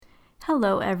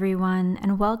Hello, everyone,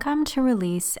 and welcome to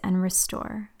Release and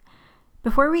Restore.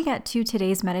 Before we get to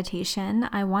today's meditation,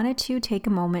 I wanted to take a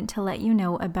moment to let you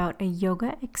know about a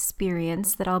yoga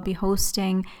experience that I'll be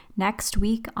hosting next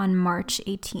week on March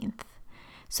 18th.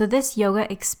 So this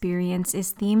yoga experience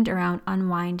is themed around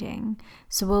unwinding.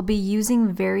 So we'll be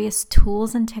using various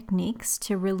tools and techniques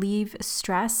to relieve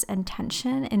stress and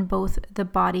tension in both the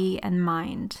body and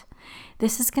mind.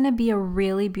 This is going to be a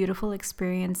really beautiful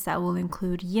experience that will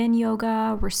include yin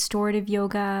yoga, restorative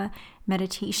yoga,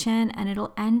 meditation, and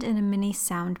it'll end in a mini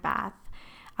sound bath.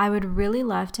 I would really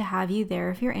love to have you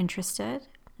there if you're interested.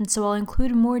 And so I'll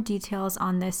include more details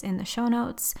on this in the show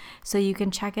notes, so you can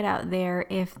check it out there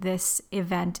if this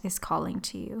event is calling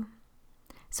to you.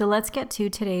 So let's get to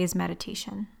today's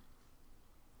meditation.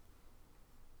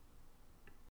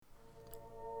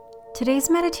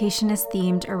 Today's meditation is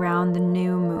themed around the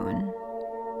new moon.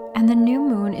 And the new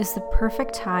moon is the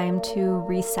perfect time to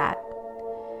reset,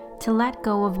 to let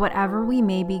go of whatever we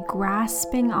may be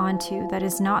grasping onto that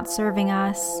is not serving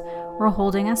us or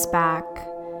holding us back,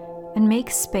 and make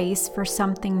space for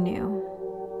something new.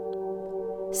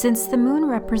 Since the moon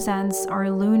represents our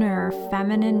lunar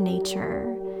feminine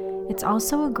nature, it's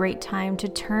also a great time to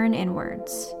turn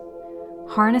inwards,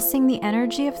 harnessing the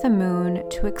energy of the moon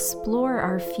to explore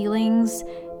our feelings,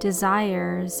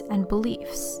 desires, and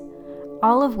beliefs,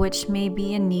 all of which may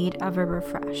be in need of a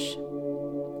refresh.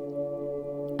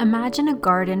 Imagine a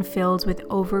garden filled with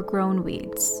overgrown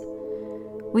weeds.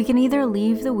 We can either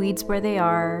leave the weeds where they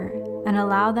are and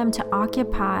allow them to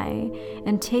occupy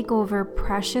and take over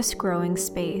precious growing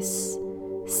space,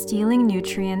 stealing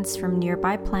nutrients from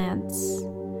nearby plants,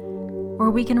 or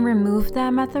we can remove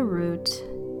them at the root,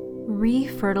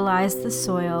 re-fertilize the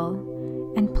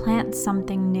soil, and plant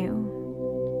something new.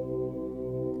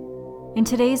 In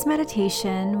today's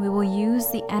meditation, we will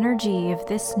use the energy of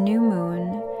this new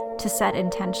moon to set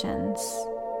intentions.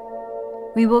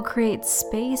 We will create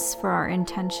space for our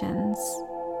intentions,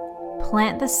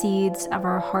 plant the seeds of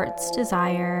our heart's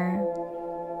desire,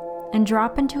 and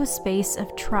drop into a space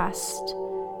of trust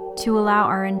to allow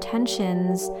our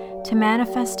intentions to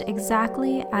manifest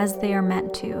exactly as they are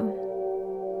meant to.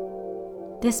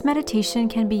 This meditation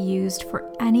can be used for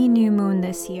any new moon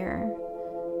this year,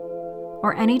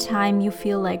 or any time you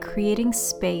feel like creating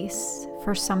space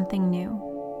for something new.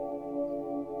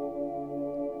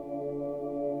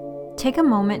 Take a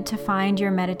moment to find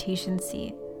your meditation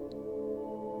seat.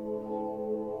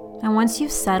 And once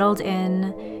you've settled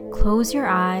in, close your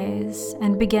eyes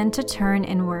and begin to turn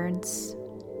inwards.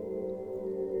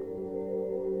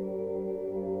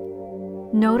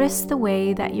 Notice the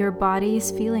way that your body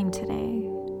is feeling today.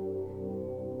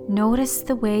 Notice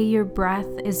the way your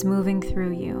breath is moving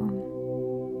through you.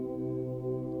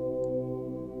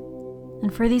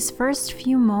 And for these first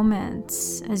few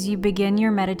moments, as you begin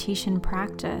your meditation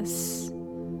practice,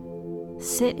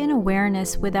 sit in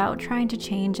awareness without trying to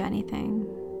change anything.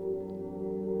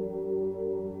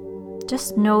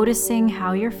 Just noticing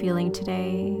how you're feeling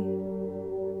today,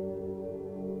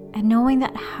 and knowing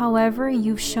that however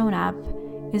you've shown up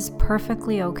is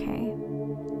perfectly okay.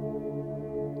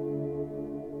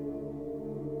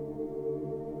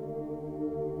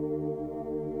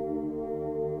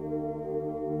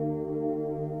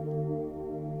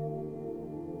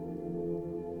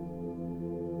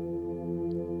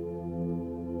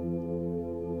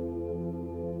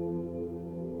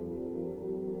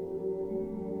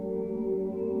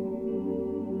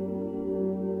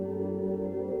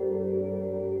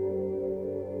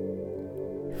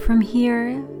 From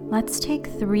here, let's take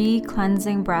 3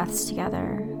 cleansing breaths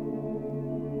together.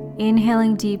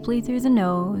 Inhaling deeply through the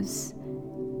nose,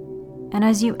 and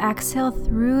as you exhale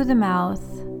through the mouth,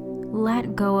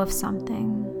 let go of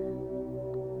something.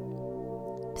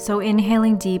 So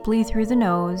inhaling deeply through the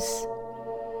nose,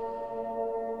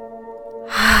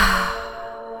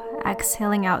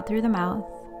 exhaling out through the mouth,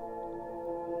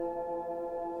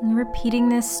 and repeating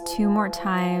this 2 more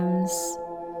times,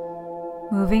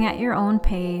 moving at your own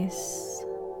pace.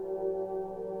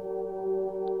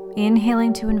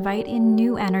 Inhaling to invite in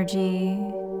new energy,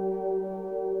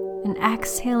 and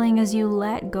exhaling as you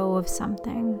let go of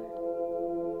something.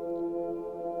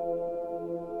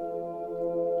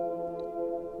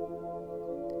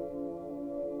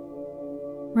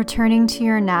 Returning to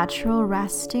your natural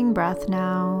resting breath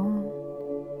now,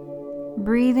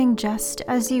 breathing just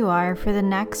as you are for the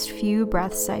next few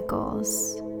breath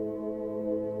cycles.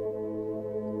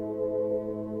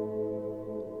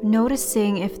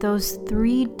 Noticing if those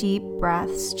 3 deep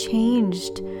breaths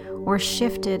changed or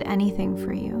shifted anything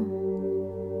for you.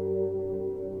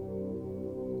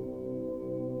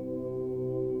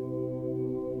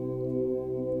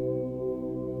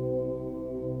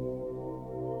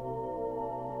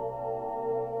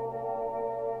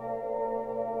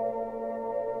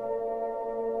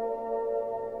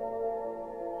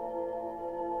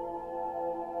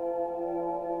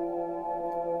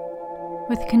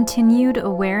 With continued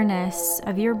awareness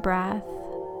of your breath,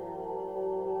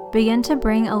 begin to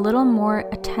bring a little more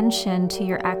attention to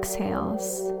your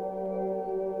exhales,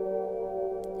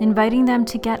 inviting them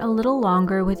to get a little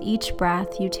longer with each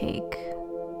breath you take.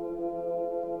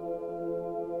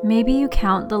 Maybe you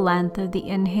count the length of the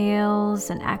inhales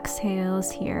and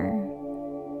exhales here,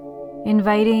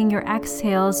 inviting your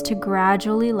exhales to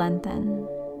gradually lengthen.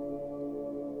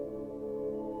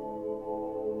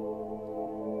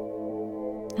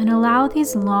 And allow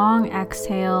these long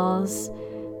exhales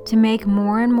to make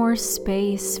more and more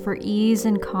space for ease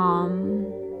and calm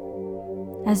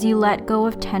as you let go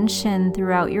of tension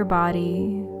throughout your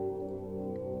body.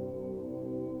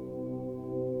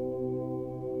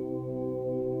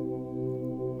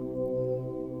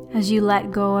 As you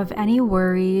let go of any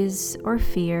worries or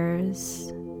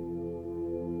fears.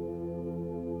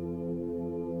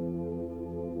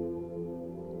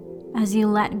 As you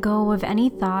let go of any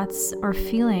thoughts or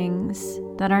feelings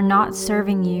that are not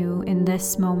serving you in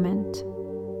this moment.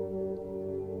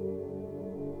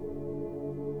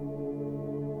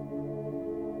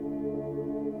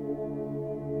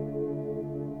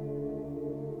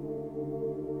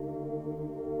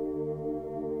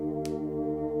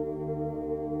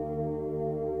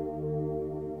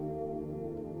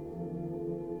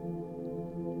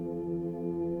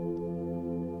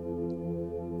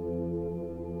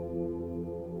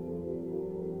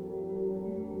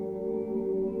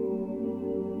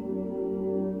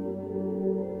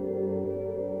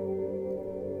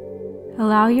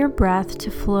 Allow your breath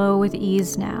to flow with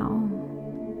ease now,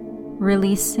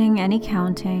 releasing any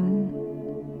counting.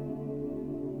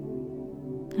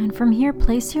 And from here,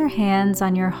 place your hands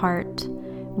on your heart,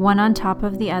 one on top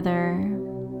of the other.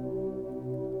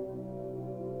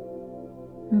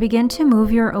 And begin to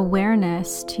move your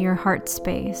awareness to your heart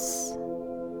space.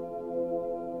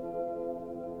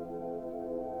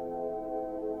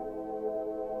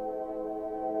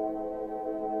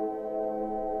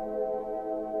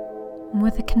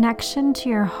 With a connection to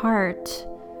your heart,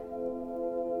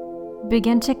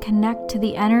 begin to connect to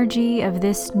the energy of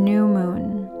this new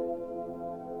moon,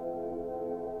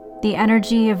 the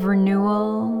energy of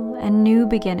renewal and new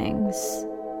beginnings.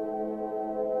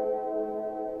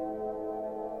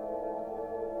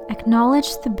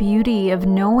 Acknowledge the beauty of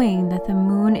knowing that the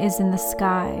moon is in the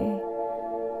sky,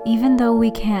 even though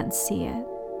we can't see it.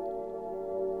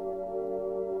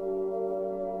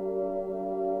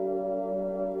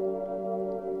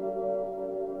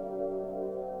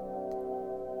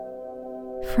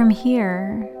 From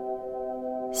here,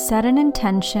 set an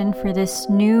intention for this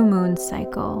new moon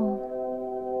cycle,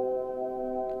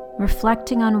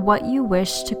 reflecting on what you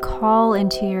wish to call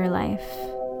into your life.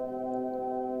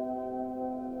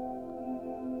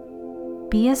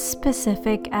 Be as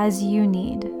specific as you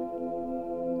need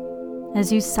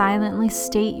as you silently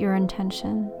state your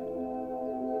intention.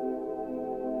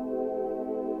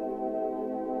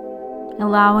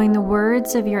 Allowing the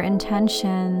words of your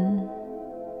intention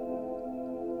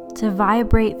to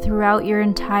vibrate throughout your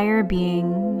entire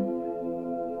being,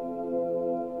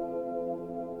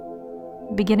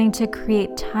 beginning to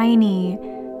create tiny,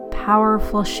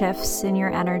 powerful shifts in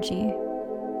your energy.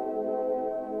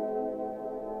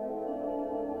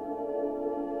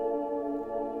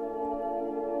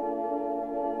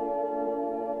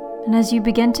 And as you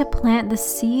begin to plant the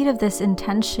seed of this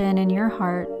intention in your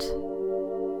heart,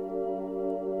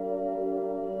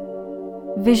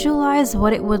 visualize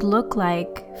what it would look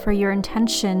like for your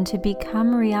intention to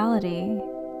become reality.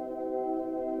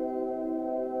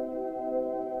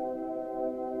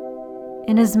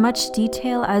 In as much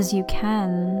detail as you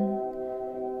can,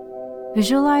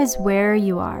 visualize where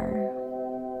you are,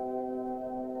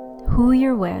 who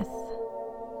you're with,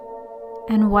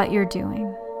 and what you're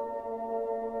doing.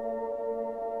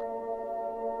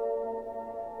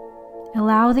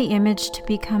 Allow the image to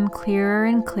become clearer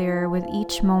and clearer with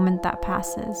each moment that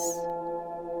passes.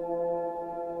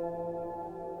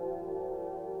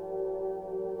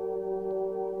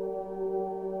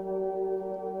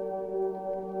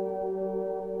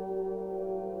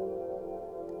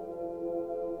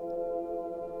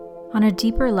 On a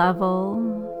deeper level,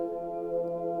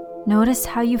 notice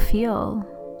how you feel,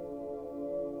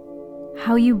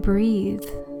 how you breathe,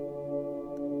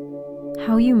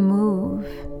 how you move.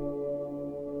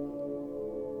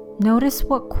 Notice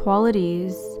what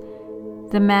qualities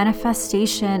the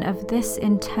manifestation of this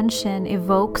intention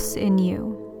evokes in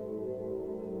you.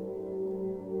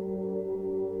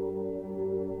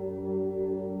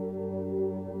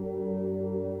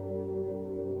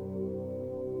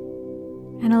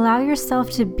 And allow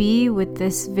yourself to be with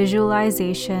this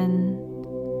visualization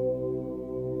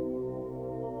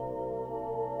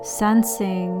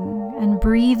sensing and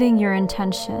breathing your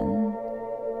intention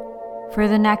for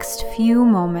the next few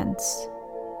moments.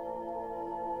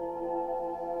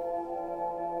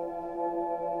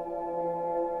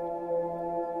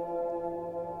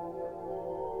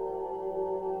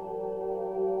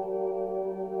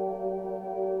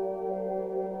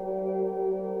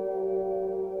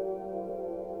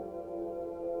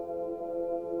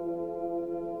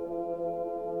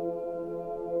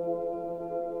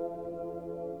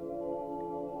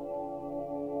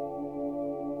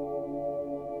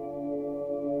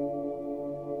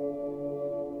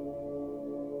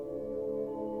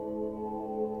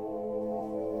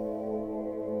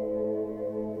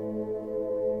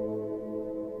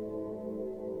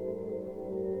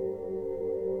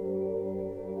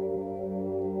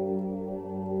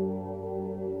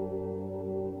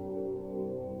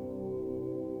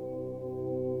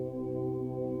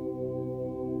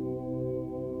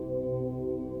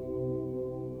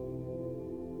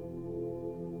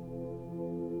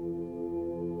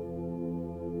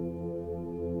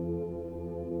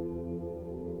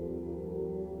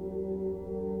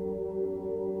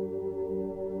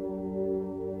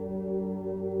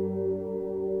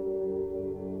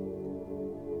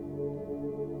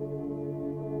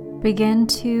 Begin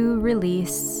to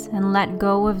release and let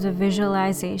go of the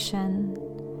visualization,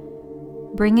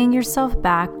 bringing yourself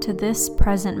back to this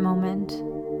present moment.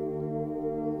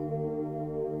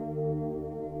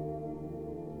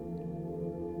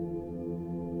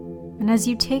 And as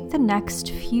you take the next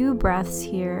few breaths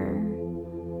here,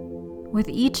 with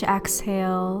each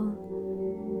exhale,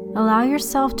 allow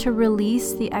yourself to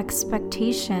release the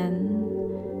expectation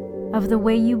of the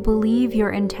way you believe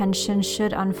your intention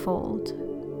should unfold.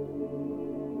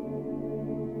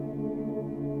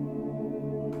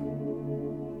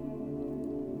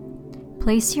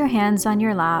 Place your hands on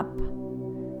your lap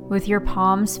with your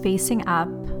palms facing up,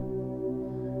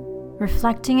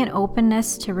 reflecting an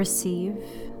openness to receive.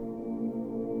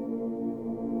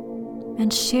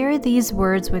 And share these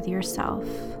words with yourself.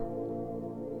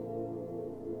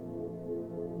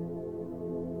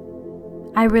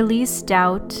 I release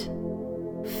doubt,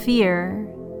 fear,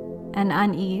 and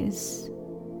unease.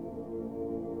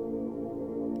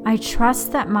 I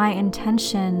trust that my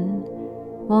intention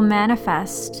will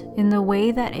manifest in the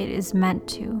way that it is meant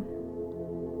to.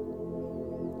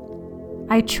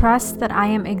 I trust that I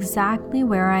am exactly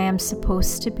where I am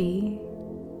supposed to be,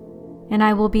 and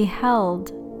I will be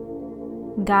held,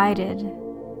 guided,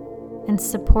 and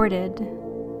supported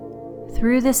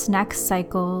through this next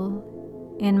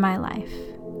cycle in my life.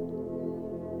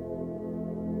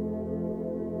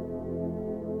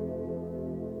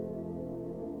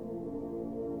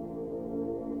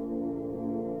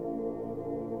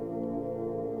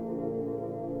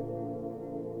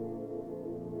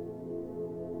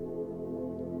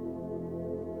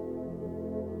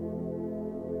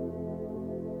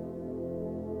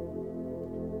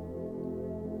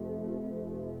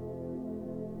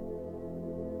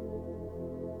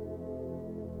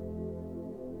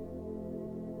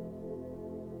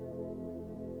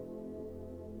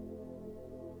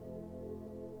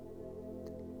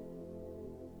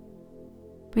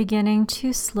 Beginning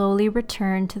to slowly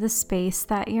return to the space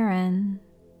that you're in,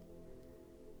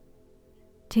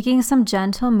 taking some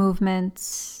gentle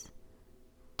movements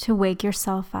to wake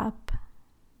yourself up,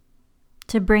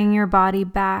 to bring your body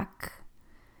back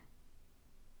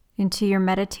into your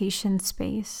meditation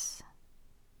space.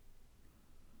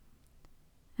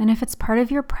 And if it's part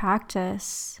of your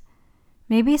practice,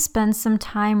 maybe spend some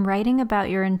time writing about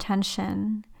your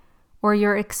intention or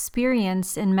your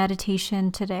experience in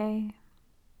meditation today.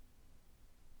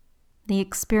 The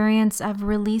experience of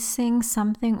releasing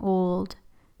something old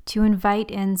to invite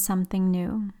in something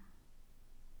new.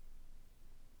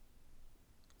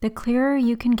 The clearer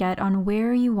you can get on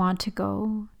where you want to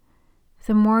go,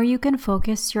 the more you can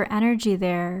focus your energy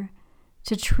there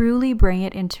to truly bring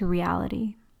it into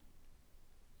reality.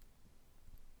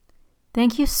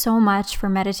 Thank you so much for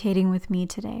meditating with me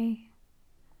today.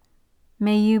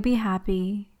 May you be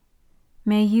happy,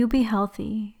 may you be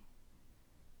healthy,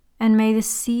 and may the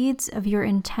seeds of your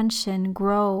intention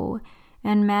grow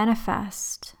and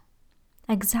manifest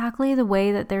exactly the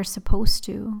way that they're supposed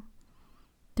to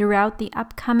throughout the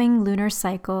upcoming lunar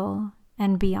cycle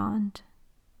and beyond.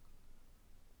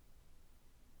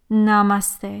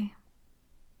 Namaste.